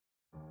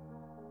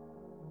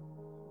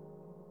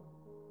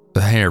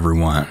Hey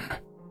everyone,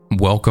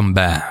 welcome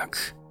back.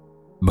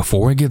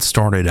 Before we get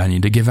started, I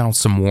need to give out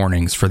some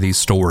warnings for these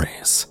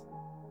stories.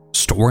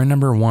 Story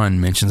number 1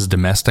 mentions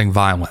domestic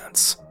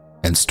violence,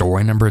 and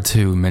story number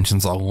 2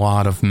 mentions a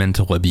lot of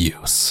mental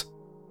abuse.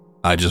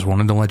 I just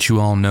wanted to let you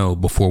all know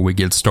before we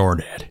get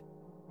started.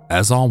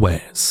 As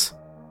always,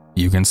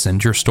 you can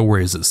send your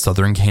stories at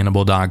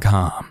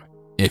southerncannibal.com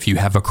if you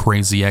have a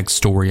crazy X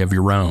story of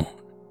your own.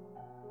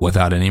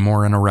 Without any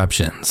more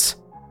interruptions,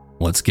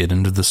 let's get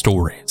into the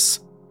stories.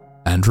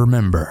 And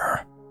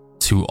remember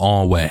to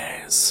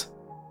always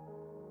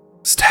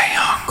stay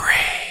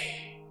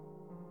hungry.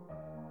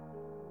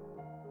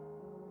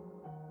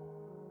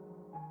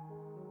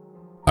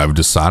 I've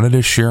decided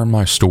to share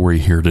my story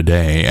here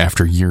today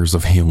after years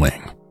of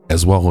healing,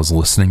 as well as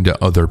listening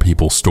to other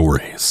people's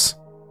stories.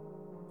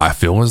 I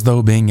feel as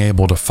though being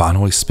able to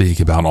finally speak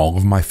about all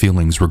of my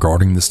feelings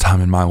regarding this time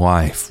in my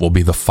life will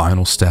be the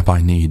final step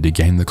I need to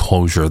gain the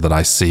closure that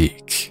I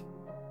seek.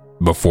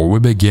 Before we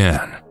begin,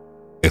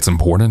 it's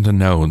important to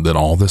note that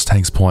all this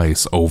takes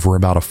place over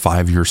about a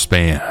 5-year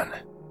span.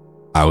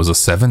 I was a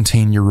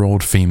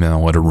 17-year-old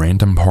female at a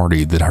random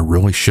party that I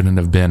really shouldn't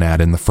have been at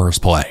in the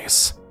first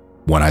place,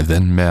 when I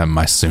then met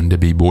my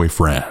soon-to-be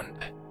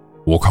boyfriend.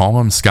 We'll call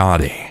him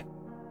Scotty.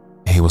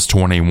 He was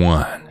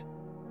 21.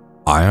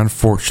 I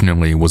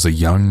unfortunately was a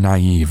young,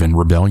 naive, and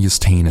rebellious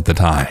teen at the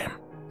time,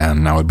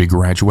 and I would be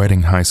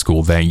graduating high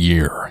school that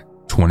year,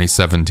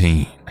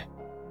 2017.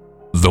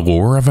 The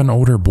lure of an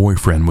older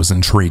boyfriend was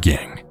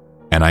intriguing,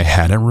 and I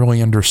hadn't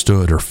really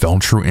understood or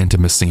felt true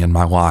intimacy in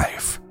my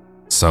life,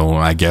 so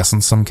I guess in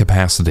some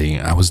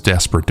capacity I was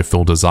desperate to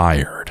feel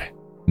desired.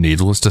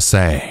 Needless to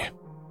say,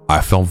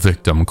 I fell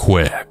victim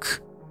quick.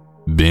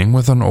 Being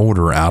with an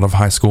older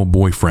out-of-high-school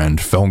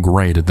boyfriend felt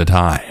great at the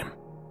time.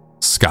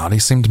 Scotty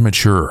seemed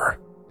mature,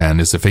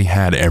 and as if he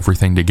had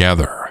everything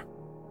together.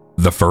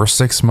 The first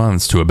 6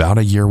 months to about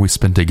a year we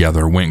spent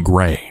together went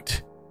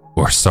great,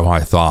 or so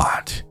I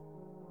thought.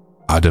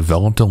 I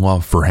developed a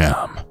love for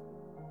him.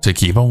 To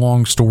keep a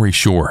long story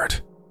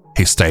short,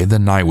 he stayed the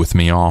night with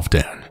me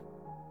often.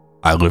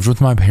 I lived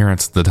with my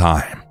parents at the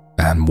time,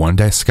 and one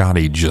day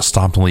Scotty just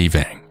stopped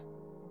leaving.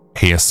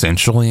 He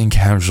essentially and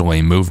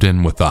casually moved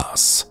in with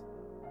us.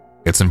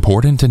 It's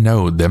important to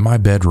note that my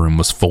bedroom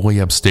was fully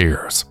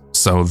upstairs,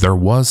 so there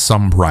was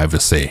some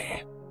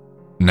privacy.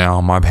 Now,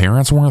 my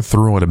parents weren't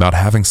thrilled about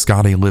having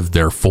Scotty live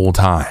there full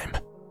time,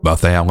 but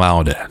they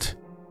allowed it.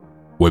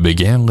 We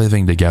began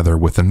living together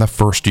within the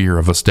first year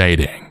of us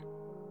dating.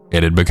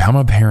 It had become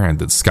apparent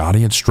that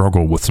Scotty had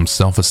struggled with some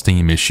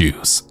self-esteem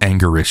issues,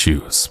 anger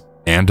issues,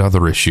 and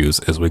other issues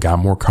as we got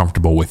more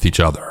comfortable with each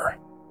other.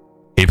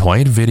 He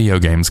played video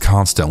games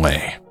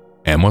constantly,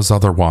 and was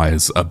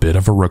otherwise a bit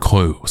of a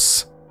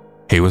recluse.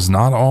 He was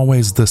not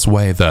always this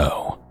way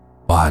though,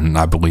 but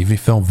I believe he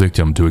fell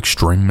victim to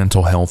extreme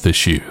mental health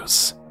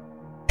issues.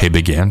 He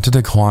began to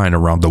decline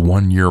around the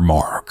 1-year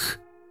mark.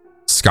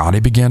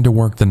 Scotty began to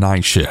work the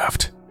night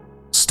shift,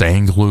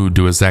 staying glued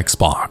to his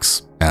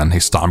Xbox, and he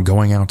stopped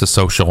going out to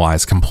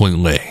socialize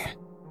completely,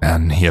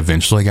 and he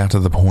eventually got to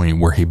the point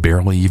where he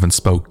barely even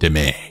spoke to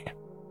me.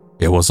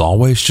 It was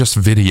always just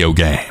video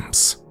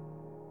games.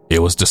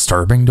 It was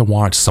disturbing to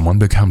watch someone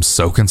become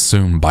so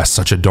consumed by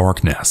such a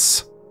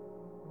darkness.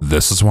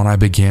 This is when I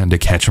began to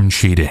catch him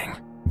cheating,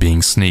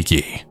 being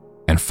sneaky,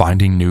 and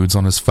finding nudes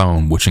on his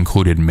phone which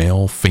included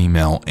male,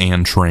 female,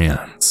 and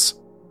trans.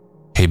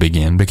 He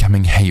began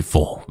becoming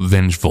hateful,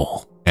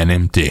 vengeful, and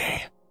empty.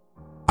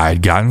 I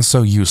had gotten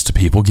so used to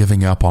people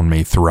giving up on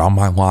me throughout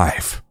my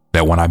life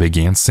that when I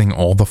began seeing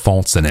all the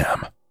faults in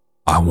him,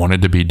 I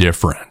wanted to be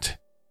different.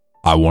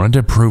 I wanted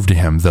to prove to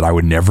him that I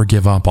would never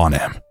give up on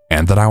him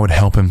and that I would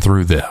help him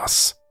through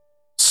this.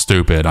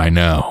 Stupid, I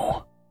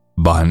know.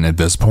 But at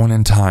this point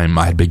in time,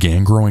 I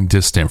began growing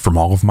distant from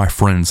all of my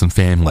friends and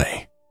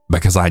family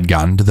because I had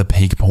gotten to the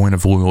peak point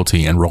of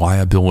loyalty and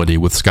reliability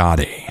with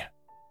Scotty.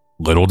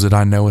 Little did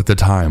I know at the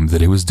time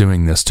that he was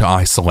doing this to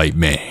isolate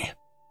me,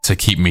 to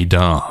keep me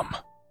dumb.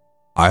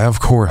 I, of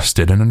course,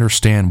 didn't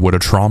understand what a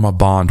trauma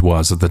bond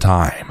was at the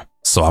time,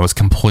 so I was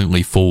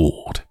completely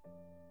fooled.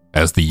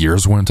 As the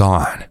years went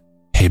on,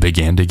 he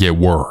began to get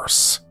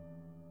worse.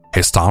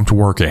 He stopped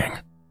working,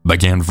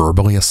 began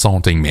verbally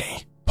assaulting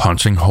me,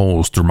 punching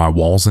holes through my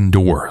walls and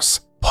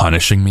doors,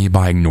 punishing me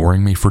by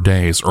ignoring me for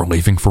days or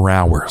leaving for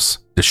hours,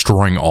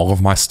 destroying all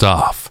of my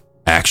stuff,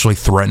 actually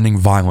threatening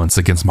violence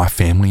against my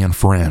family and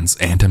friends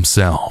and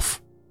himself,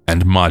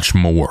 and much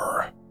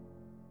more.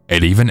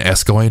 It even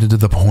escalated to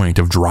the point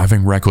of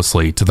driving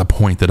recklessly to the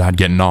point that I'd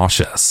get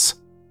nauseous.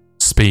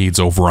 Speeds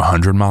over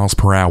 100 miles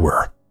per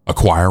hour,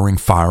 acquiring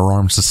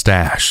firearms to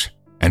stash,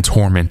 and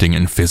tormenting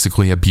and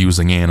physically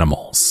abusing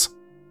animals.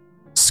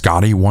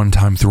 Scotty one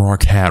time threw our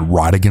cat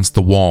right against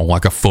the wall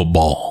like a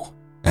football,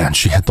 and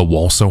she hit the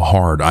wall so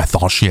hard I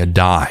thought she had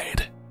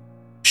died.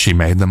 She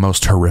made the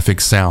most horrific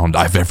sound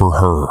I've ever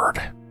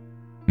heard.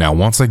 Now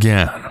once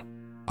again,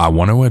 I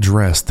want to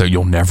address that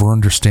you'll never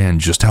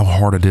understand just how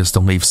hard it is to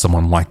leave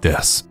someone like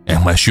this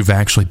unless you've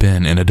actually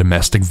been in a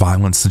domestic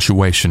violence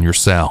situation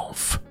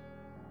yourself.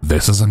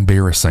 This is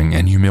embarrassing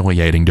and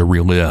humiliating to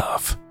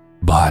relive,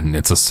 but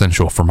it's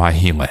essential for my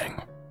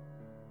healing.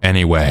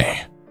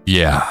 Anyway,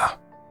 yeah,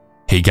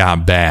 he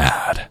got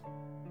bad.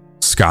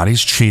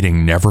 Scotty's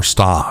cheating never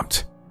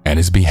stopped, and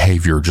his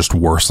behavior just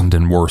worsened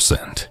and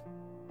worsened.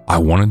 I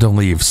wanted to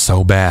leave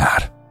so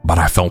bad, but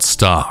I felt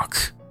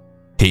stuck.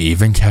 He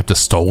even kept a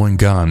stolen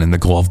gun in the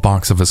glove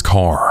box of his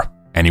car,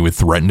 and he would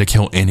threaten to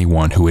kill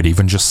anyone who would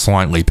even just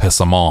slightly piss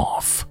him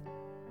off.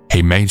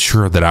 He made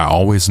sure that I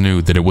always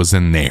knew that it was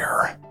in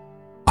there.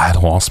 I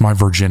had lost my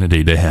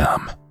virginity to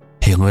him.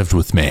 He lived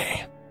with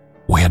me.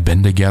 We had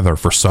been together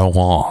for so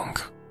long.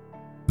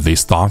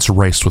 These thoughts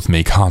raced with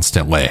me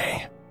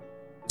constantly.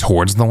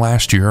 Towards the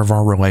last year of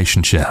our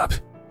relationship,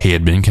 he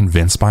had been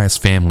convinced by his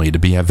family to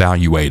be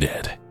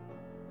evaluated.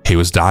 He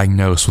was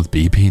diagnosed with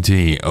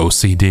BPD,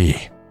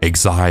 OCD,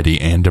 anxiety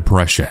and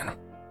depression,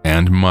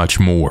 and much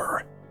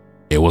more.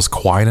 It was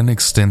quite an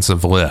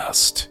extensive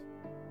list.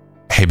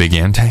 He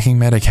began taking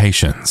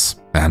medications,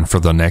 and for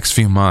the next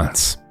few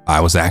months, I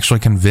was actually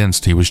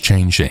convinced he was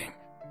changing.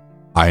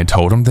 I had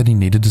told him that he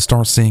needed to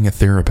start seeing a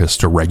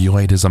therapist to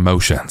regulate his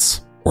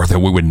emotions, or that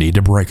we would need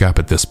to break up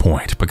at this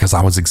point because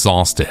I was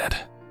exhausted.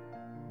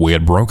 We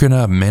had broken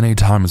up many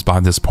times by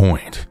this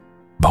point,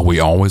 but we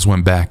always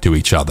went back to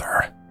each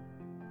other.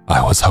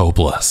 I was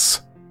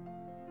hopeless.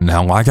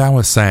 Now, like I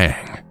was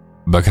saying,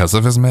 because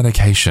of his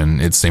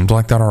medication, it seemed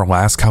like that our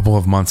last couple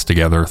of months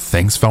together,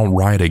 things felt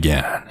right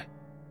again.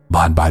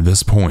 But by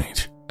this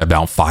point,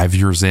 about 5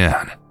 years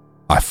in,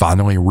 I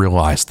finally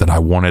realized that I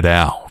wanted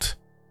out.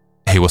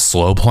 He was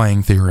slow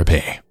playing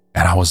therapy,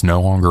 and I was no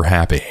longer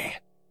happy.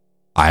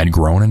 I had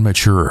grown and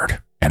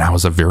matured, and I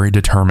was a very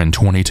determined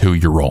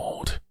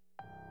 22-year-old.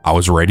 I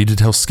was ready to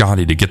tell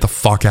Scotty to get the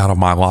fuck out of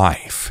my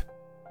life.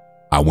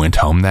 I went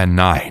home that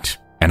night,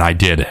 and I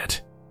did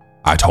it.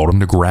 I told him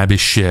to grab his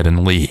shit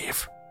and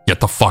leave. Get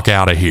the fuck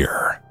out of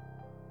here.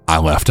 I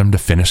left him to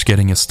finish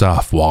getting his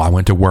stuff while I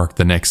went to work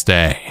the next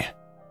day.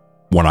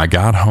 When I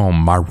got home,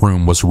 my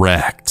room was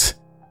wrecked.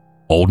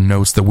 Old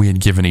notes that we had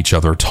given each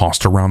other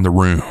tossed around the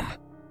room,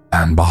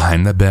 and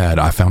behind the bed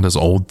I found his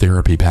old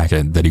therapy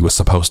packet that he was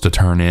supposed to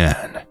turn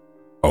in.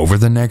 Over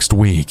the next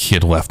week, he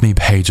had left me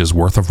pages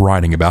worth of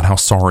writing about how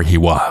sorry he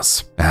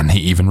was, and he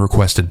even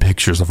requested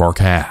pictures of our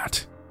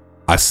cat.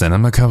 I sent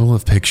him a couple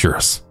of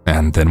pictures,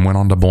 and then went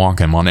on to block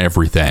him on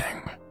everything.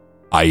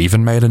 I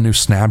even made a new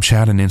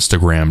Snapchat and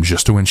Instagram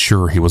just to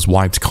ensure he was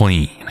wiped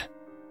clean.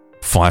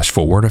 Flash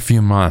forward a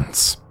few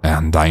months,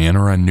 and I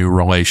enter a new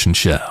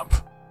relationship.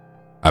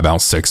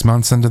 About 6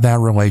 months into that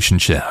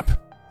relationship,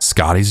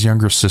 Scotty's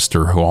younger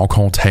sister, who I'll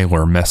call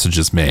Taylor,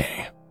 messages me.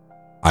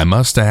 I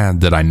must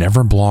add that I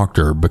never blocked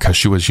her because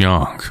she was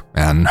young,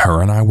 and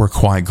her and I were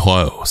quite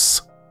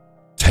close.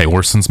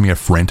 Taylor sends me a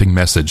frantic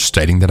message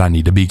stating that I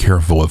need to be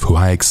careful of who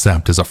I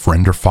accept as a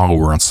friend or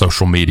follower on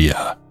social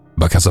media,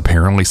 because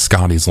apparently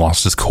Scotty's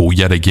lost his cool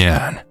yet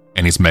again,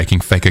 and he's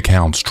making fake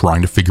accounts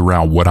trying to figure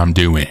out what I'm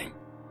doing.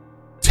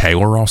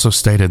 Taylor also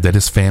stated that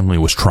his family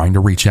was trying to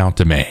reach out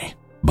to me,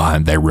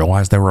 but they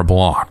realized they were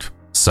blocked,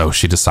 so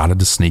she decided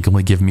to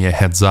sneakily give me a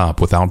heads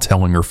up without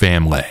telling her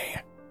family.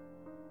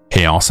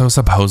 He also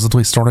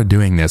supposedly started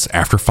doing this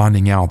after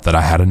finding out that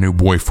I had a new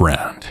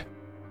boyfriend.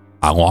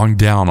 I logged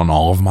down on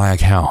all of my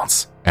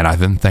accounts, and I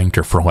then thanked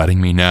her for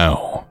letting me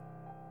know.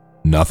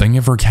 Nothing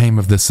ever came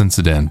of this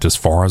incident as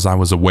far as I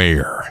was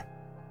aware.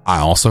 I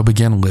also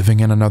began living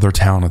in another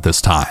town at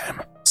this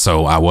time,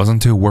 so I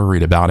wasn't too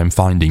worried about him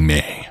finding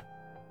me.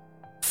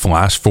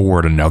 Flash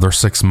forward another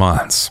 6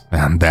 months,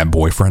 and that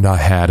boyfriend I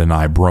had and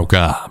I broke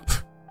up.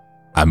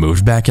 I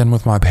moved back in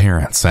with my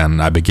parents,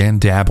 and I began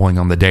dabbling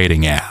on the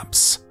dating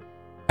apps.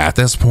 At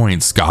this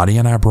point, Scotty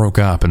and I broke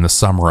up in the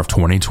summer of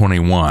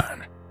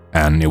 2021,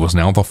 and it was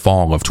now the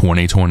fall of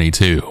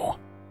 2022.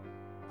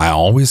 I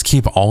always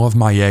keep all of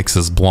my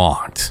exes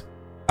blocked.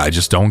 I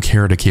just don't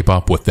care to keep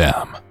up with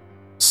them.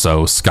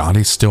 So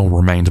Scotty still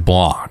remained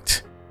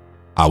blocked.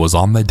 I was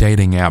on the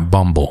dating app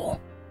Bumble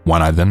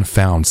when I then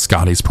found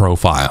Scotty's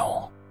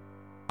profile.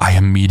 I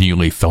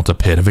immediately felt a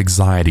pit of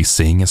anxiety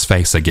seeing his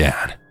face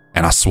again,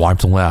 and I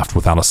swiped left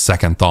without a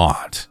second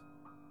thought.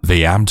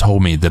 The app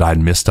told me that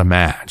I'd missed a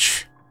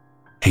match.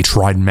 He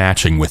tried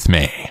matching with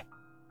me.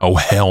 Oh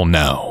hell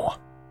no.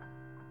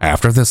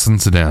 After this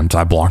incident,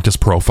 I blocked his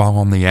profile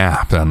on the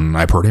app and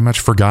I pretty much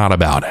forgot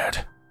about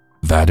it.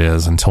 That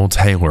is, until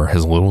Taylor,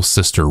 his little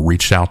sister,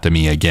 reached out to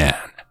me again.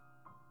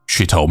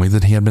 She told me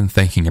that he had been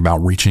thinking about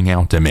reaching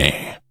out to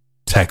me,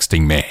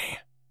 texting me.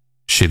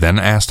 She then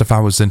asked if I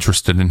was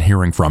interested in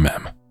hearing from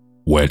him,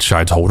 which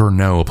I told her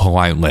no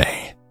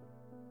politely.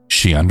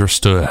 She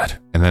understood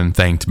and then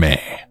thanked me.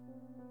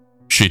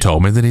 She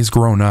told me that he's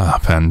grown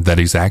up and that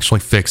he's actually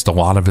fixed a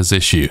lot of his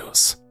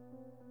issues.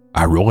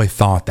 I really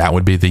thought that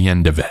would be the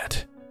end of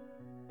it.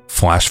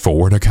 Flash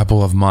forward a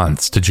couple of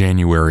months to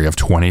January of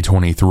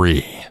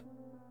 2023.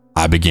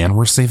 I began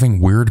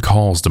receiving weird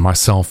calls to my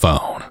cell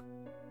phone.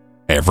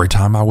 Every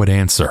time I would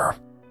answer,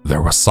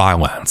 there was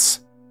silence.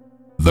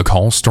 The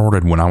call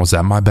started when I was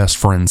at my best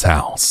friend's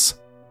house.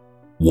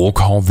 We'll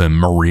call them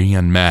Marie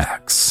and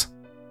Max.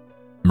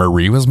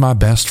 Marie was my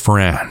best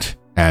friend,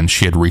 and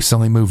she had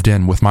recently moved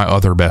in with my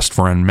other best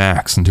friend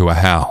Max into a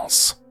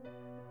house.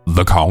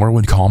 The caller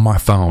would call my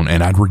phone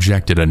and I'd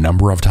reject it a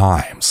number of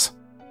times,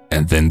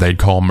 and then they'd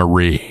call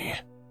Marie,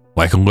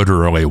 like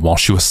literally while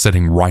she was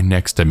sitting right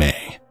next to me.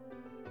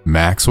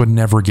 Max would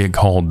never get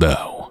called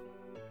though.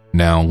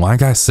 Now,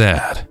 like I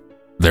said,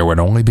 there would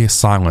only be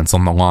silence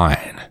on the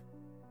line.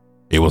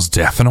 It was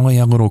definitely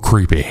a little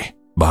creepy,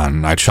 but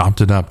I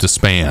chopped it up to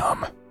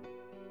spam.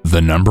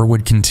 The number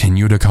would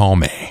continue to call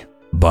me,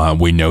 but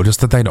we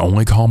noticed that they'd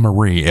only call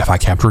Marie if I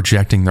kept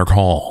rejecting their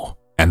call,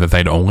 and that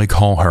they'd only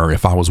call her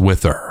if I was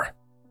with her.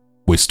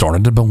 We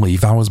started to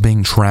believe I was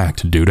being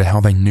tracked due to how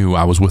they knew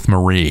I was with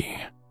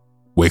Marie.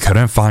 We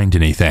couldn't find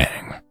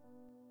anything.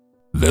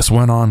 This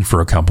went on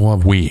for a couple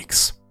of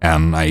weeks,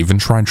 and I even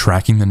tried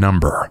tracking the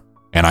number,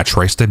 and I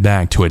traced it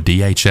back to a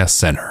DHS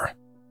center.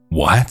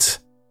 What?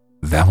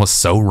 That was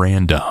so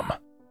random.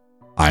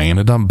 I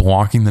ended up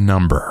blocking the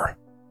number.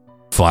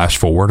 Flash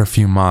forward a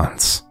few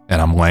months,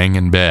 and I'm laying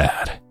in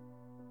bed.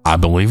 I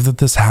believe that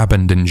this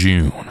happened in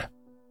June.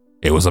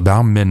 It was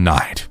about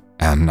midnight,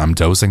 and I'm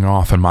dozing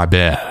off in my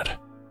bed.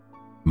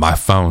 My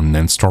phone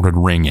then started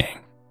ringing.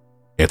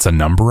 It's a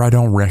number I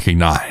don't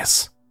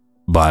recognize,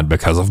 but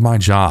because of my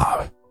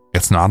job,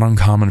 it's not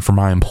uncommon for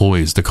my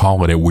employees to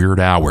call it at weird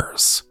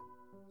hours.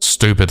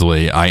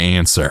 Stupidly, I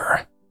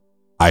answer.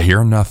 I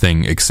hear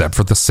nothing except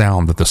for the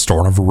sound that the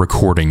start of a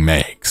recording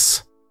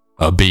makes.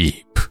 A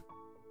beep.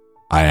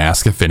 I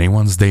ask if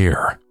anyone's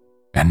there,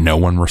 and no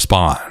one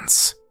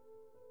responds.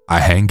 I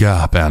hang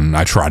up and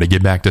I try to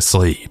get back to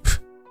sleep.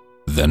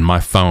 Then my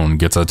phone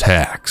gets a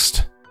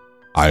text.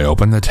 I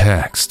open the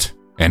text,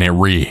 and it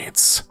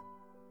reads,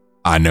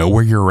 "I know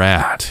where you're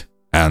at,"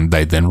 and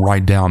they then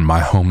write down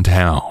my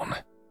hometown.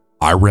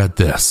 I read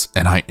this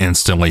and I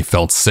instantly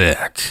felt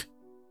sick.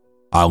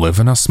 I live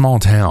in a small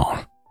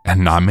town,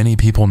 and not many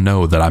people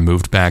know that I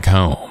moved back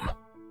home.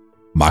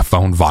 My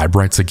phone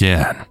vibrates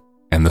again,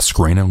 and the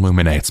screen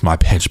illuminates my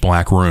pitch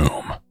black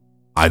room.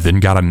 I then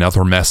got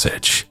another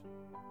message.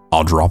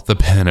 "I'll drop the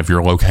pin of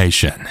your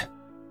location."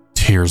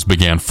 Tears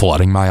began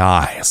flooding my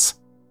eyes.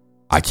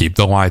 I keep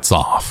the lights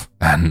off,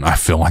 and I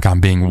feel like I'm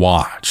being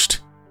watched.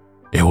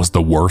 It was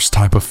the worst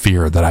type of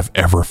fear that I've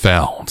ever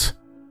felt,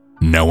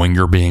 knowing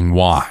you're being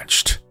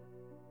watched.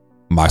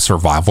 My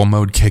survival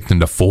mode kicked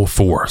into full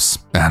force,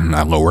 and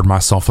I lowered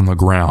myself on the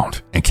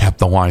ground and kept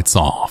the lights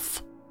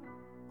off.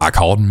 I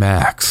called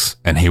Max,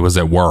 and he was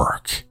at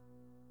work.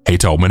 He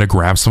told me to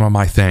grab some of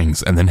my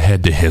things and then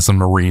head to his and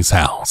Marie's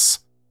house.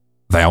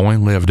 They only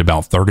lived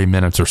about 30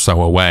 minutes or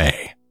so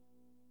away.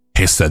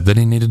 He said that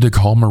he needed to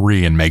call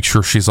Marie and make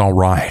sure she's all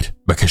right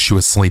because she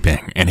was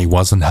sleeping and he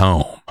wasn't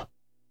home.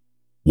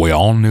 We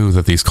all knew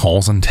that these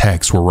calls and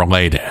texts were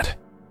related.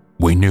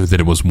 We knew that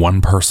it was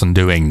one person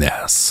doing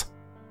this.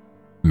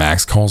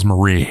 Max calls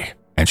Marie,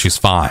 and she's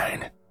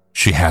fine.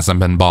 She hasn't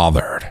been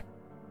bothered.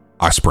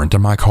 I sprint to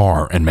my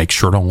car and make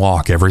sure to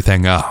lock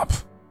everything up.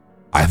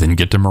 I then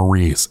get to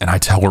Marie's and I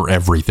tell her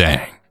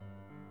everything.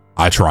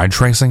 I tried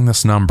tracing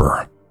this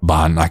number,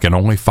 but I can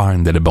only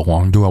find that it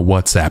belonged to a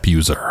WhatsApp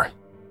user.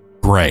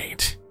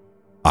 Great.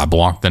 I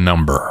blocked the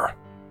number.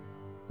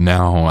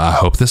 Now, I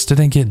hope this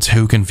didn't get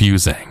too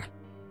confusing.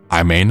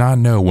 I may not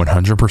know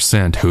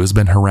 100% who has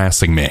been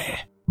harassing me,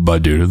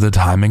 but due to the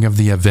timing of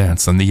the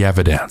events and the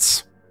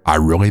evidence, I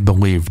really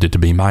believed it to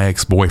be my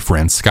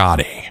ex-boyfriend,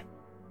 Scotty.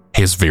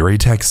 He's very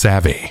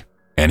tech-savvy,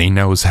 and he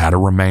knows how to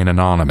remain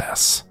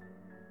anonymous.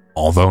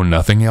 Although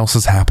nothing else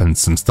has happened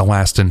since the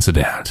last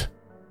incident,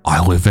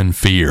 I live in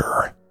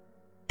fear.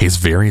 He's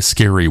very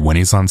scary when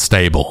he's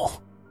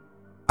unstable.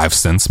 I've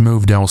since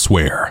moved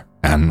elsewhere,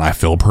 and I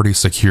feel pretty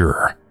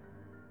secure.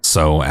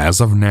 So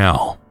as of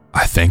now,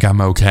 I think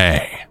I'm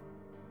okay.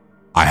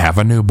 I have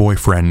a new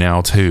boyfriend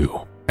now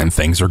too, and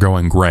things are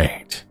going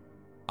great.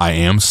 I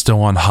am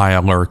still on high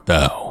alert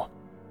though.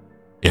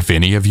 If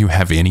any of you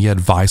have any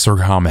advice or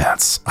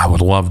comments, I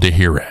would love to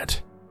hear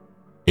it.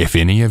 If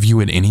any of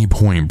you at any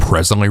point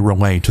presently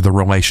relate to the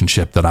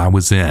relationship that I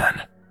was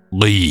in,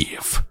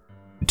 leave.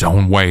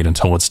 Don't wait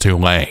until it's too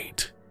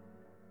late.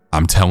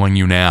 I'm telling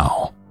you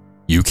now,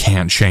 you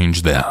can't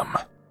change them.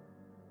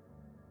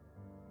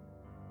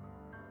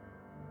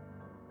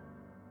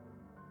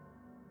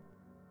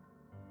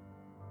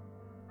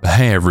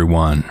 Hey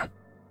everyone.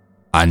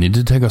 I need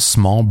to take a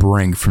small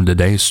break from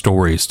today's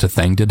stories to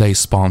thank today's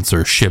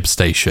sponsor,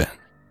 ShipStation.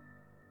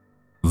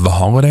 The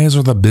holidays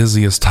are the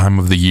busiest time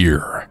of the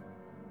year.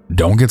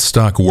 Don't get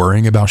stuck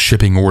worrying about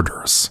shipping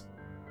orders.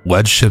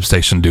 Let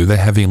ShipStation do the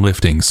heavy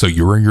lifting so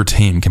you or your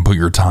team can put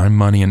your time,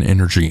 money, and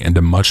energy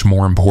into much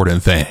more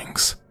important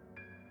things.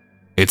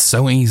 It's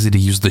so easy to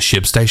use the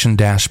ShipStation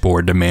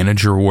dashboard to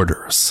manage your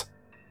orders.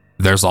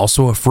 There's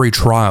also a free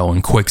trial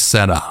and quick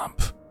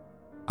setup.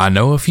 I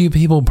know a few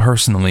people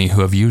personally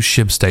who have used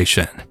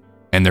ShipStation,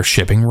 and their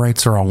shipping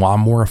rates are a lot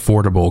more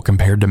affordable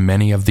compared to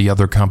many of the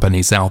other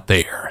companies out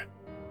there.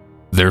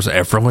 There's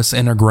effortless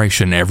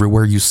integration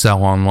everywhere you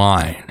sell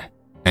online,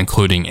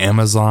 including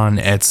Amazon,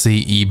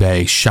 Etsy,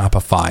 eBay,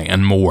 Shopify,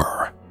 and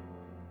more.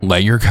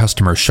 Let your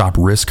customers shop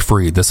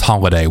risk-free this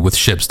holiday with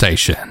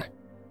ShipStation.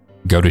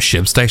 Go to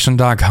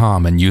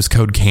ShipStation.com and use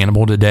code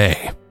CANNIBAL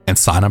today and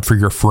sign up for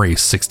your free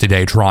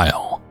 60-day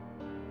trial.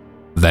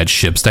 That's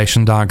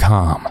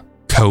ShipStation.com,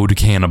 code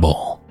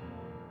CANNIBAL.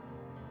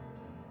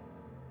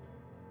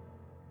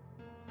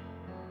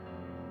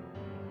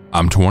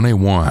 I'm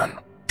 21,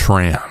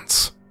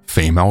 trans,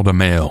 female to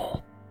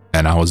male,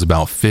 and I was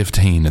about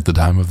 15 at the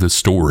time of this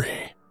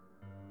story.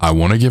 I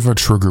want to give a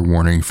trigger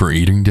warning for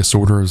eating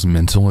disorders,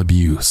 mental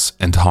abuse,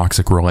 and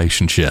toxic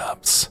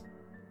relationships.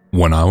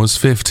 When I was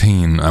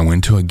 15, I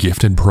went to a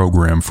gifted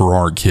program for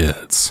art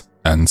kids,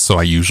 and so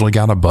I usually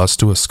got a bus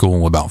to a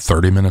school about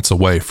 30 minutes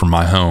away from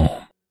my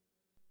home.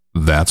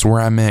 That's where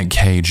I met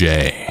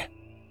KJ,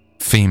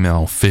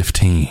 female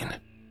 15.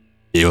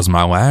 It was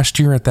my last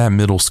year at that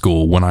middle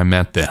school when I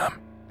met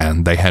them,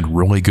 and they had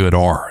really good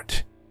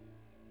art.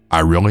 I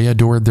really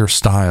adored their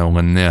style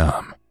and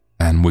them,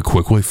 and we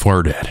quickly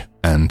flirted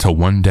until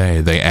one day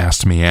they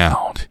asked me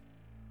out.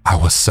 I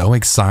was so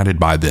excited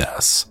by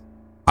this.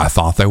 I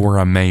thought they were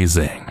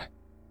amazing.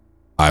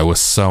 I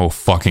was so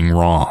fucking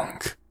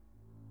wrong.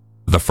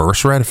 The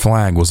first red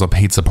flag was a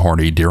pizza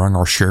party during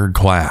our shared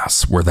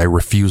class where they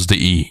refused to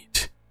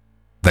eat.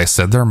 They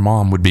said their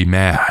mom would be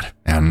mad,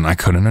 and I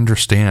couldn't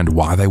understand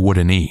why they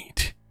wouldn't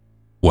eat.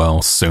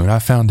 Well, soon I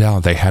found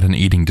out they had an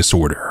eating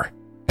disorder,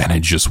 and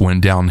it just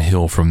went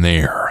downhill from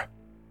there.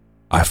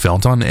 I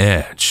felt on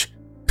edge,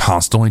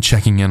 constantly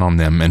checking in on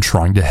them and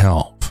trying to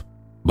help,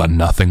 but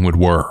nothing would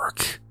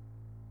work.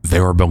 They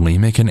were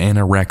bulimic and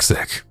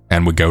anorexic,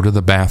 and would go to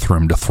the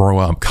bathroom to throw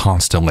up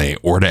constantly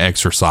or to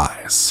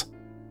exercise.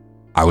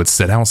 I would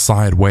sit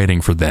outside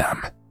waiting for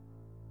them.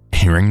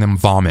 Hearing them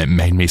vomit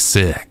made me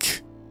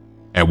sick.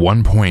 At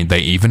one point, they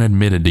even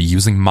admitted to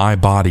using my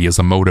body as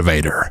a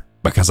motivator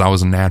because I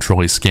was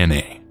naturally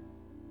skinny.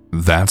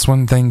 That's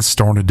when things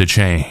started to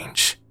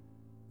change.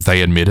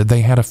 They admitted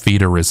they had a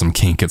feederism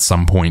kink at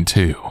some point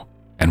too,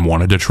 and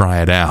wanted to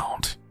try it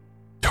out.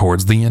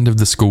 Towards the end of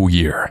the school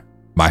year,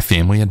 my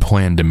family had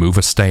planned to move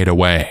a state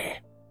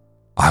away.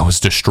 I was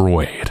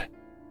destroyed.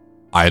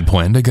 I had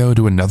planned to go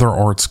to another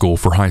art school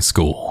for high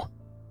school.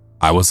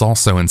 I was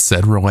also in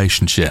said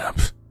relationship.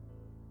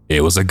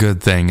 It was a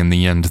good thing in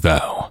the end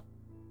though.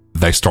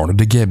 They started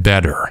to get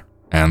better,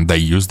 and they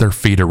used their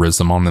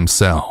feederism on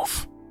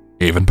themselves,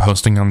 even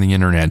posting on the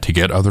internet to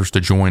get others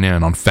to join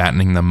in on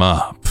fattening them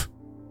up.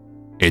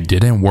 It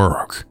didn't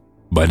work,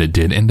 but it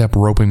did end up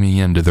roping me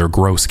into their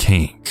gross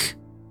kink.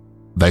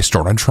 They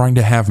started trying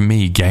to have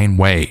me gain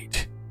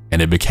weight,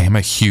 and it became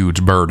a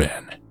huge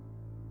burden.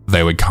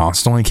 They would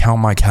constantly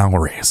count my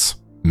calories,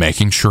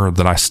 making sure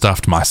that I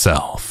stuffed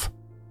myself.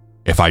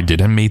 If I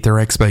didn't meet their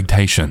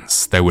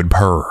expectations, they would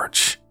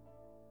purge.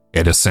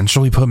 It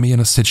essentially put me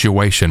in a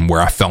situation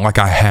where I felt like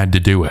I had to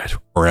do it,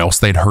 or else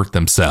they'd hurt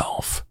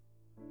themselves.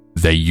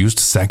 They used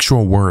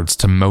sexual words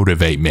to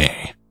motivate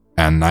me,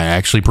 and I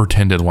actually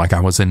pretended like I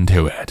was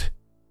into it.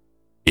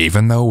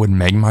 Even though it would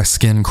make my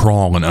skin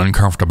crawl and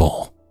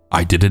uncomfortable,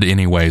 I did it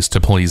anyways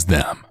to please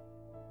them.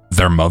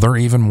 Their mother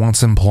even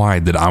once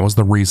implied that I was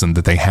the reason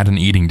that they had an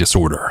eating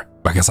disorder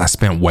because I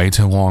spent way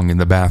too long in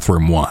the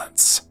bathroom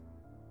once.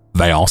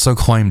 They also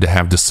claimed to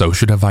have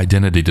dissociative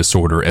identity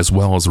disorder as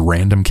well as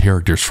random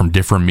characters from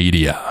different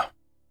media.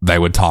 They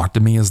would talk to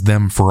me as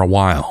them for a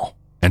while,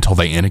 until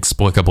they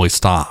inexplicably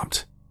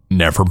stopped,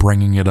 never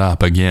bringing it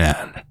up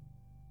again.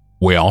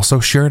 We also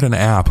shared an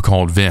app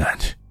called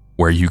Vent,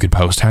 where you could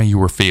post how you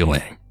were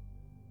feeling.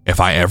 If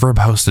I ever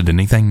posted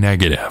anything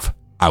negative,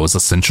 I was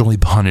essentially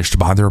punished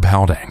by their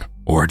pouting,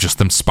 or just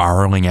them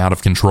spiraling out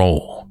of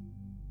control.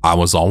 I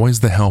was always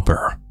the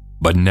helper,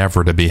 but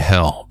never to be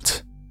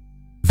helped.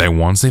 They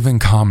once even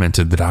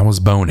commented that I was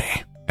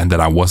bony and that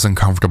I wasn't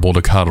comfortable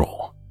to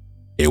cuddle.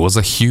 It was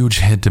a huge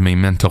hit to me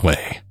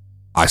mentally.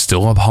 I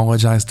still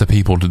apologize to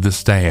people to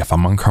this day if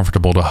I'm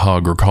uncomfortable to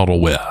hug or cuddle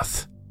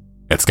with.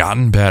 It's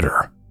gotten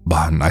better,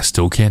 but I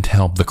still can't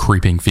help the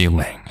creeping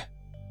feeling.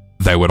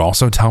 They would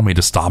also tell me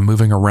to stop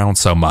moving around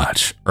so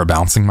much or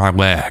bouncing my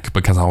leg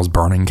because I was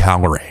burning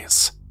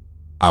calories.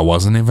 I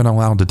wasn't even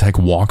allowed to take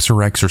walks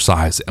or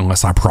exercise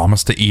unless I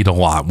promised to eat a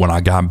lot when I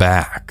got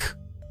back.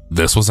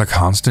 This was a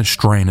constant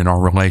strain in our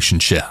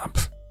relationship.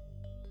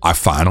 I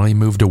finally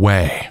moved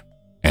away,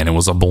 and it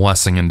was a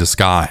blessing in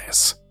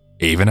disguise,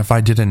 even if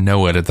I didn't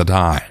know it at the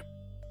time.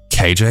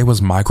 KJ was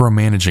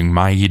micromanaging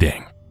my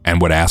eating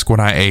and would ask what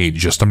I ate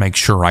just to make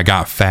sure I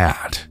got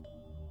fat.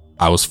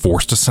 I was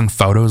forced to send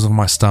photos of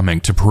my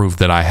stomach to prove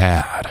that I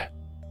had.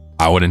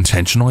 I would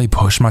intentionally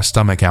push my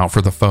stomach out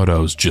for the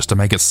photos just to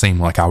make it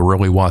seem like I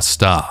really was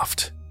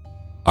stuffed.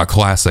 A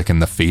classic in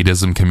the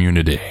feedism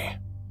community.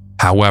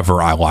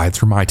 However, I lied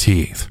through my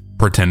teeth,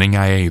 pretending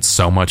I ate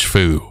so much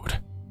food.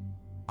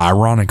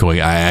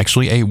 Ironically, I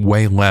actually ate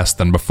way less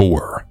than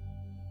before.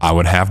 I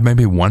would have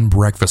maybe one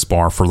breakfast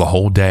bar for the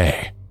whole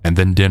day, and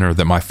then dinner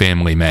that my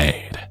family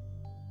made.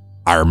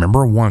 I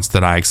remember once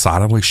that I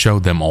excitedly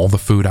showed them all the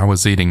food I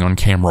was eating on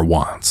camera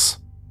once,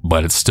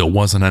 but it still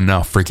wasn't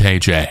enough for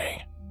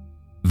KJ.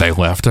 They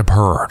left a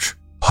purge,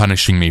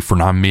 punishing me for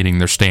not meeting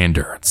their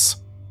standards.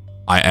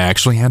 I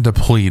actually had to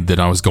plead that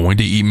I was going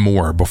to eat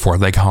more before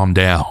they calmed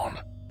down.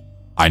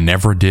 I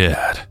never did.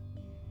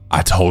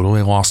 I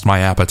totally lost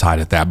my appetite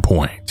at that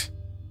point.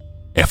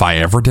 If I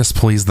ever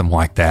displeased them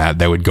like that,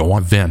 they would go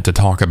on vent to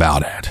talk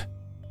about it.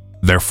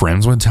 Their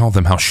friends would tell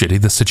them how shitty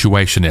the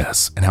situation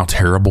is and how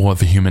terrible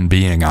of a human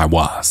being I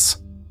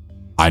was.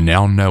 I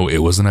now know it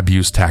was an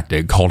abuse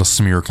tactic called a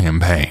smear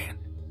campaign.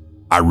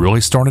 I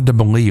really started to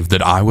believe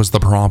that I was the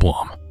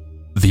problem,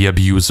 the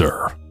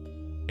abuser.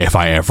 If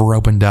I ever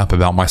opened up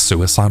about my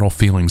suicidal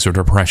feelings or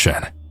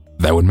depression,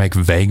 they would make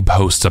vague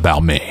posts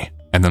about me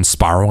and then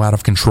spiral out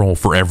of control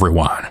for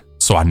everyone,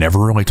 so I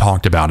never really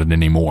talked about it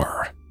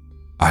anymore.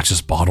 I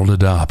just bottled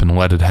it up and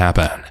let it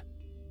happen.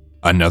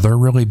 Another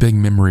really big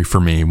memory for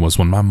me was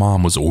when my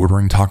mom was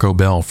ordering Taco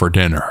Bell for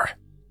dinner.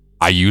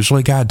 I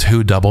usually got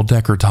 2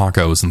 double-decker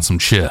tacos and some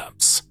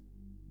chips.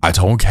 I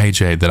told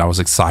KJ that I was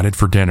excited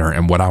for dinner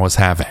and what I was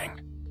having.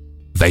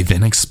 They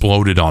then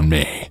exploded on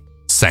me,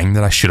 saying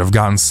that I should have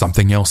gotten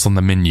something else on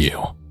the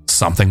menu,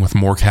 something with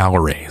more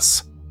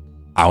calories.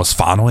 I was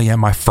finally at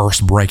my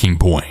first breaking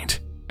point,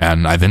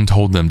 and I then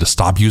told them to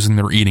stop using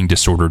their eating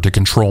disorder to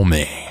control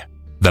me,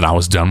 that I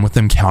was done with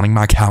them counting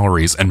my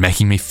calories and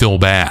making me feel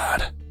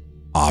bad.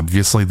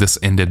 Obviously, this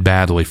ended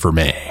badly for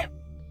me.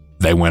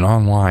 They went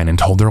online and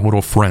told their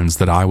little friends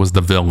that I was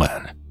the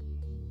villain.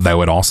 They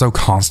would also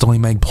constantly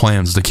make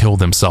plans to kill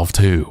themselves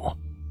too.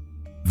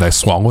 They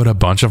swallowed a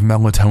bunch of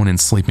melatonin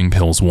sleeping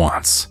pills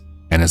once,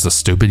 and as a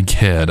stupid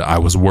kid, I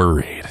was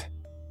worried.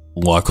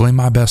 Luckily,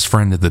 my best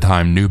friend at the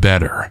time knew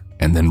better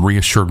and then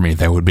reassured me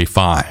they would be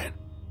fine.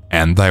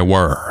 And they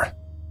were.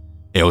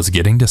 It was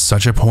getting to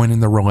such a point in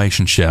the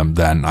relationship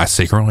that I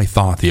secretly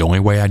thought the only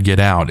way I'd get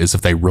out is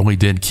if they really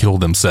did kill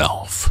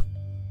themselves.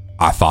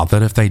 I thought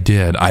that if they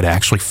did, I'd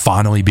actually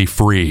finally be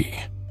free.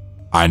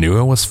 I knew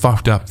it was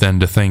fucked up then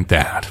to think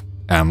that,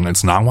 and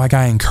it's not like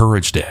I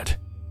encouraged it.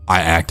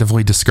 I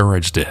actively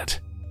discouraged it.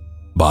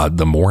 But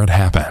the more it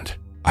happened,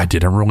 I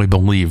didn't really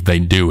believe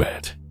they'd do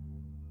it.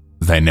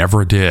 They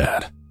never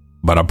did,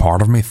 but a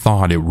part of me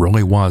thought it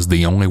really was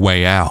the only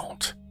way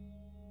out.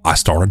 I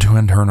started to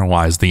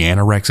internalize the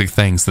anorexic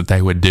things that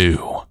they would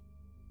do.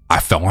 I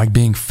felt like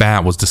being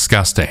fat was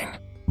disgusting,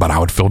 but I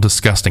would feel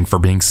disgusting for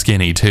being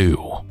skinny too.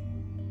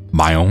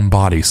 My own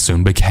body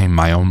soon became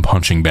my own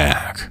punching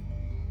bag.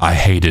 I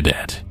hated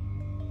it.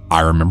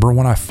 I remember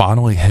when I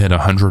finally hit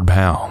 100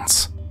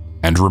 pounds.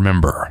 And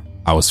remember,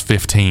 I was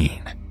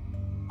 15.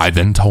 I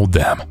then told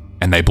them,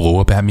 and they blew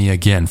up at me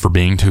again for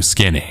being too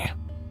skinny.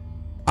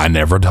 I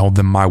never told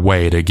them my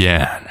weight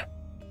again.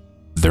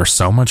 There's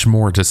so much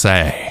more to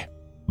say,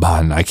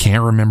 but I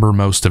can't remember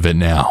most of it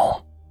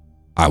now.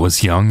 I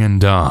was young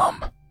and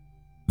dumb.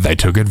 They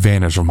took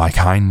advantage of my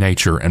kind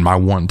nature and my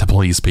want to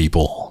please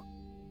people.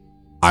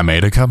 I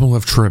made a couple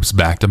of trips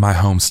back to my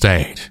home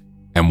state,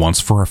 and once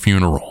for a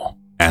funeral,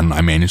 and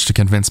I managed to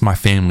convince my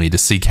family to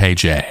see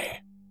KJ.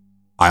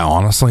 I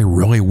honestly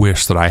really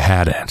wish that I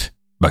hadn't,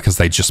 because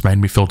they just made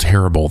me feel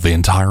terrible the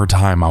entire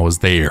time I was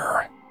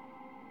there.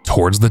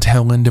 Towards the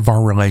tail end of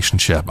our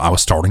relationship, I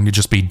was starting to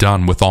just be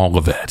done with all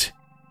of it.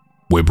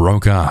 We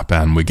broke up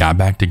and we got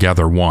back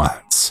together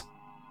once.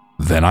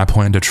 Then I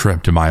planned a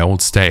trip to my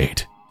old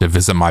state to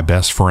visit my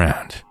best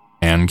friend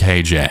and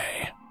KJ.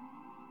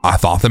 I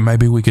thought that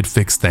maybe we could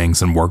fix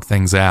things and work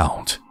things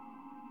out.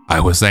 I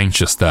was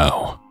anxious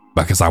though,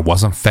 because I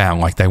wasn't fat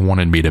like they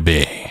wanted me to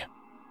be.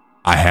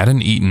 I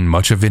hadn't eaten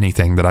much of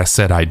anything that I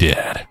said I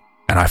did,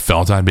 and I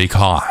felt I'd be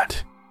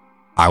caught.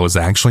 I was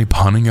actually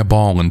punting a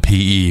ball in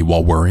PE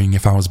while worrying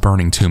if I was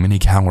burning too many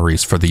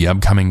calories for the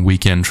upcoming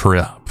weekend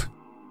trip.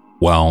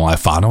 Well, I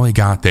finally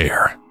got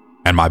there,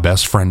 and my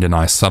best friend and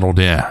I settled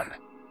in.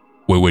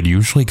 We would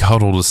usually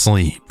cuddle to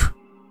sleep,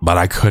 but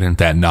I couldn't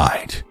that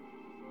night.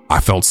 I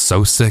felt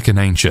so sick and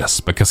anxious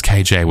because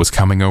KJ was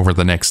coming over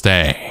the next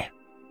day.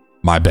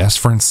 My best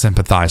friend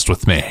sympathized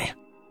with me,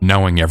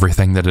 knowing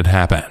everything that had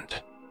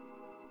happened.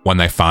 When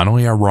they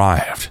finally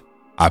arrived,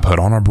 I put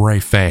on a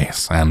brave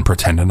face and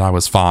pretended I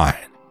was fine.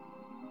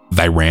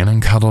 They ran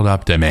and cuddled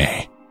up to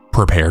me,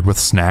 prepared with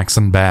snacks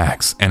and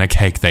bags and a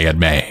cake they had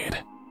made.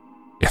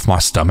 If my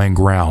stomach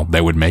growled,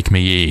 they would make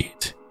me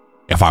eat.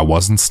 If I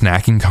wasn't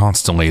snacking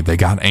constantly, they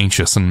got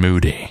anxious and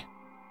moody.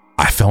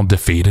 I felt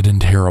defeated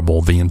and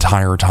terrible the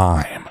entire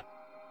time.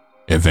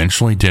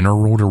 Eventually, dinner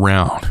rolled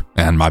around,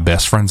 and my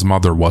best friend's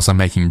mother wasn't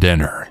making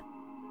dinner.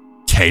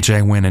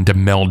 KJ went into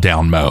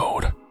meltdown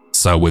mode,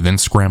 so we then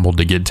scrambled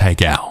to get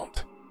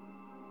takeout.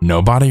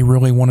 Nobody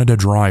really wanted to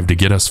drive to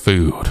get us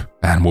food,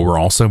 and we were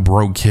also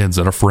broke kids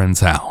at a friend's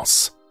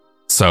house.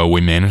 So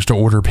we managed to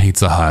order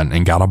Pizza Hut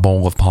and got a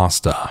bowl of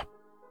pasta.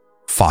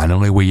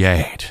 Finally, we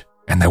ate,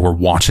 and they were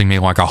watching me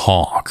like a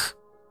hawk.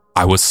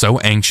 I was so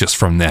anxious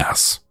from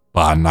this,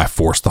 but I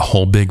forced the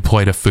whole big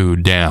plate of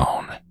food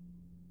down.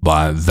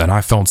 But then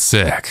I felt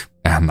sick,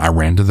 and I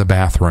ran to the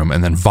bathroom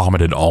and then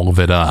vomited all of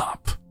it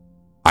up.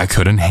 I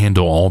couldn't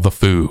handle all the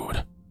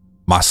food.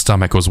 My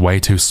stomach was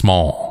way too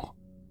small.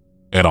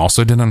 It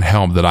also didn't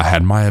help that I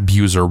had my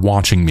abuser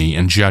watching me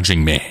and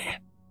judging me.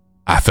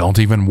 I felt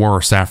even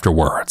worse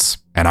afterwards,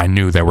 and I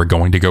knew they were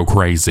going to go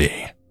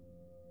crazy.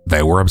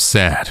 They were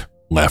upset,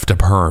 left to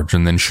purge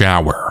and then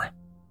shower.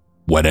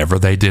 Whatever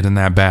they did in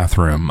that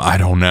bathroom, I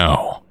don't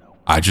know.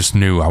 I just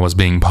knew I was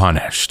being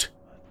punished.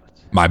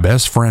 My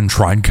best friend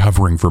tried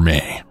covering for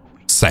me,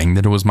 saying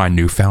that it was my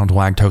newfound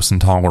lactose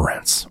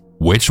intolerance,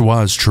 which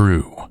was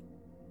true.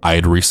 I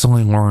had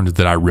recently learned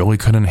that I really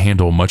couldn't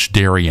handle much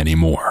dairy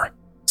anymore,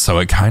 so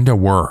it kinda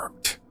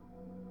worked.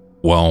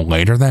 Well,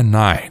 later that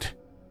night,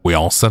 we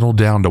all settled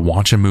down to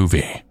watch a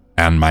movie,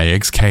 and my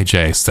ex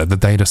KJ said that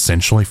they'd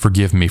essentially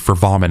forgive me for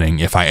vomiting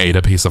if I ate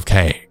a piece of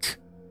cake.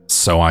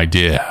 So I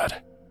did.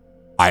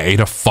 I ate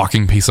a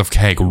fucking piece of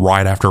cake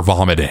right after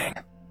vomiting.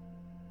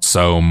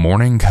 So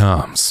morning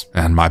comes,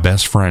 and my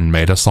best friend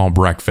made us all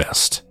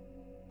breakfast.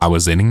 I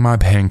was eating my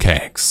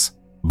pancakes,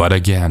 but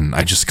again,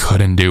 I just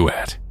couldn't do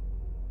it.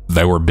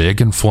 They were big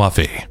and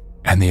fluffy,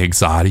 and the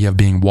anxiety of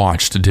being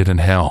watched didn't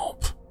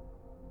help.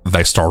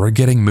 They started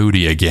getting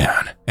moody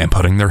again and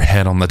putting their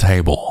head on the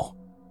table.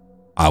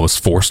 I was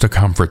forced to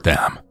comfort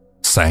them,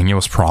 saying it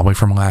was probably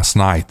from last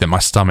night that my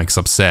stomach's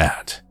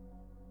upset.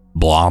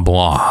 Blah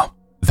blah,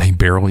 they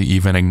barely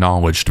even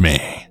acknowledged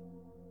me.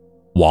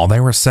 While they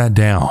were sat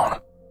down,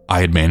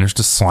 I had managed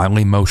to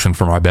slightly motion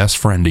for my best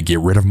friend to get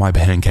rid of my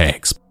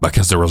pancakes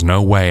because there was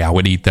no way I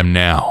would eat them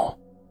now.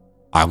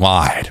 I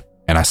lied,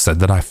 and I said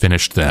that I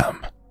finished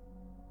them.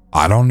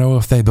 I don't know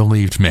if they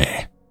believed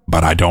me,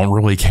 but I don't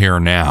really care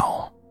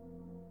now.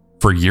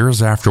 For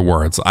years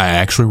afterwards, I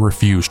actually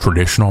refused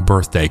traditional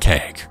birthday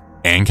cake,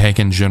 and cake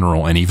in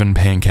general, and even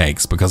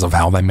pancakes because of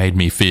how they made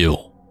me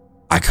feel.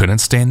 I couldn't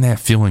stand that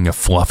feeling of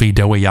fluffy,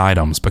 doughy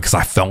items because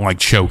I felt like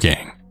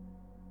choking.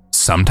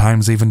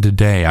 Sometimes even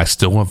today, I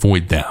still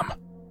avoid them,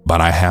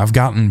 but I have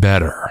gotten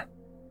better.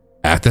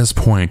 At this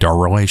point, our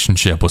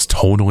relationship was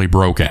totally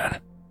broken.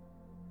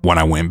 When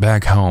I went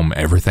back home,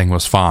 everything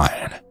was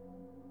fine.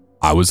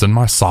 I was in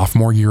my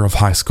sophomore year of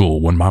high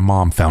school when my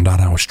mom found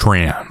out I was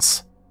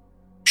trans.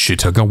 She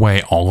took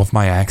away all of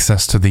my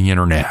access to the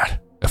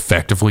internet,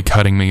 effectively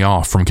cutting me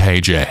off from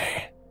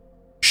KJ.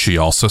 She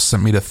also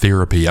sent me to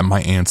therapy at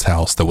my aunt's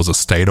house that was a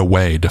state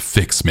away to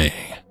fix me.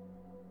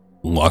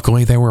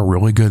 Luckily, they were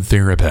really good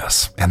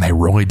therapists, and they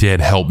really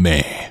did help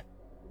me.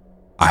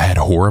 I had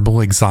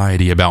horrible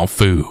anxiety about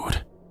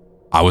food.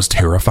 I was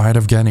terrified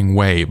of gaining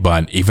weight,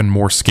 but even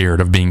more scared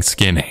of being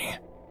skinny.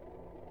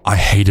 I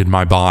hated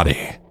my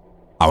body.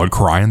 I would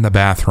cry in the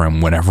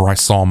bathroom whenever I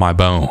saw my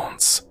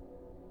bones.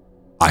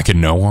 I could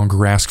no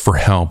longer ask for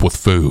help with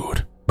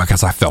food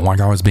because I felt like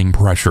I was being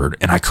pressured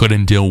and I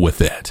couldn't deal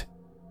with it.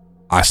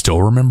 I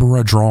still remember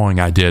a drawing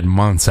I did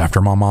months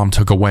after my mom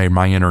took away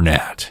my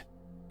internet.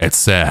 It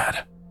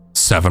said,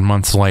 7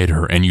 months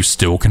later and you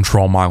still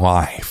control my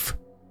life.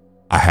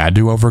 I had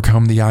to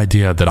overcome the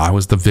idea that I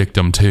was the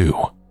victim too,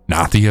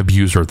 not the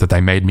abuser that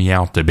they made me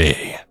out to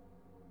be.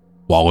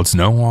 While it's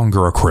no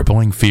longer a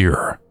crippling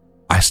fear,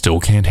 I still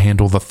can't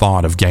handle the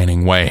thought of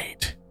gaining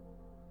weight.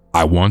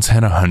 I once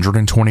had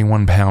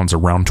 121 pounds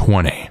around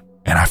 20,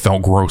 and I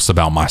felt gross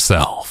about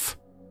myself.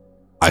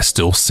 I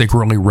still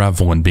secretly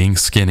revel in being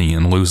skinny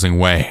and losing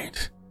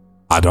weight.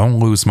 I don't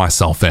lose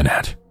myself in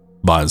it,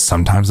 but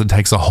sometimes it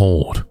takes a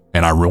hold,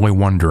 and I really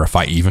wonder if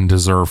I even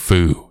deserve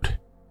food.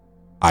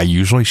 I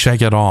usually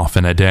shake it off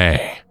in a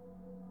day.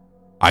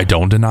 I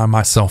don't deny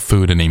myself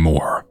food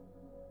anymore.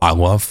 I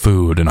love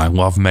food and I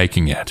love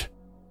making it.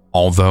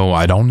 Although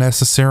I don't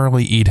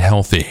necessarily eat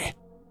healthy,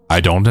 I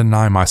don't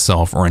deny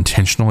myself or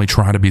intentionally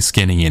try to be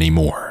skinny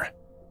anymore.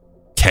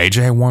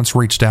 KJ once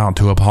reached out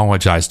to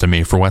apologize to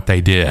me for what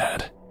they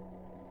did.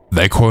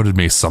 They quoted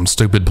me some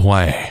stupid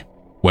play,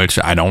 which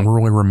I don't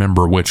really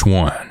remember which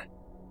one.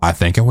 I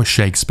think it was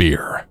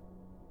Shakespeare.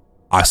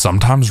 I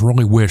sometimes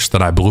really wish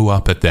that I blew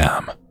up at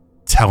them,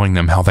 telling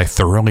them how they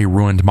thoroughly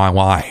ruined my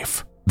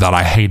life, that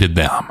I hated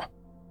them,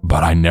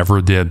 but I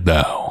never did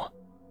though.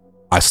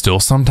 I still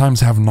sometimes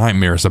have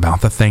nightmares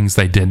about the things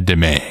they did to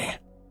me.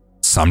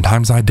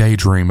 Sometimes I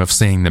daydream of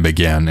seeing them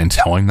again and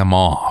telling them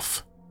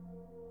off.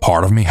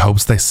 Part of me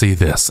hopes they see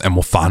this and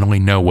will finally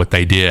know what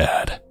they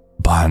did,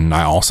 but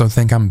I also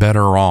think I'm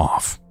better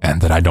off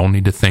and that I don't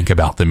need to think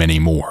about them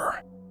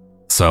anymore.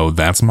 So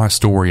that's my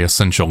story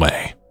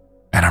essentially,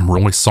 and I'm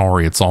really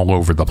sorry it's all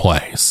over the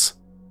place.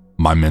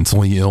 My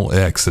mentally ill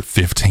ex at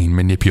 15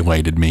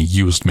 manipulated me,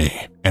 used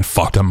me, and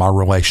fucked up my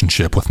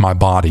relationship with my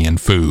body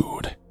and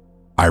food.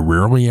 I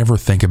rarely ever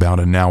think about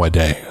it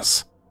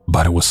nowadays,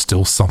 but it was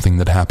still something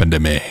that happened to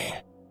me.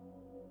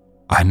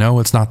 I know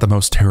it's not the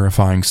most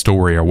terrifying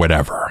story or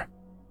whatever,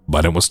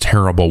 but it was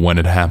terrible when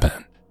it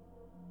happened.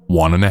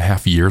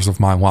 1.5 years of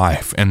my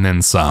life and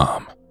then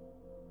some.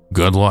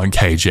 Good luck,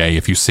 KJ,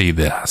 if you see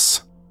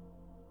this.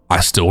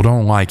 I still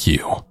don't like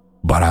you,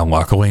 but I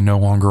luckily no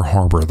longer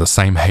harbor the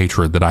same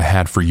hatred that I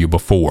had for you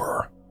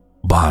before.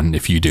 But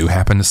if you do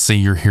happen to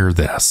see or hear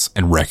this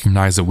and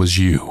recognize it was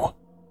you,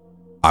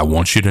 I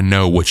want you to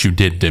know what you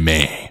did to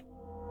me.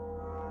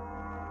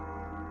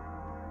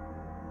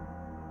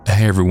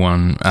 Hey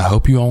everyone, I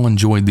hope you all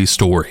enjoyed these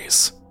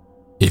stories.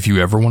 If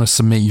you ever want to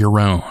submit your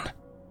own,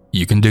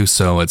 you can do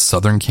so at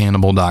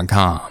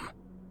southerncannibal.com.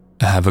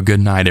 Have a good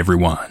night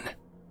everyone.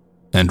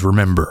 And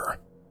remember,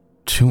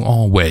 to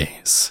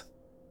always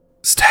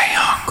stay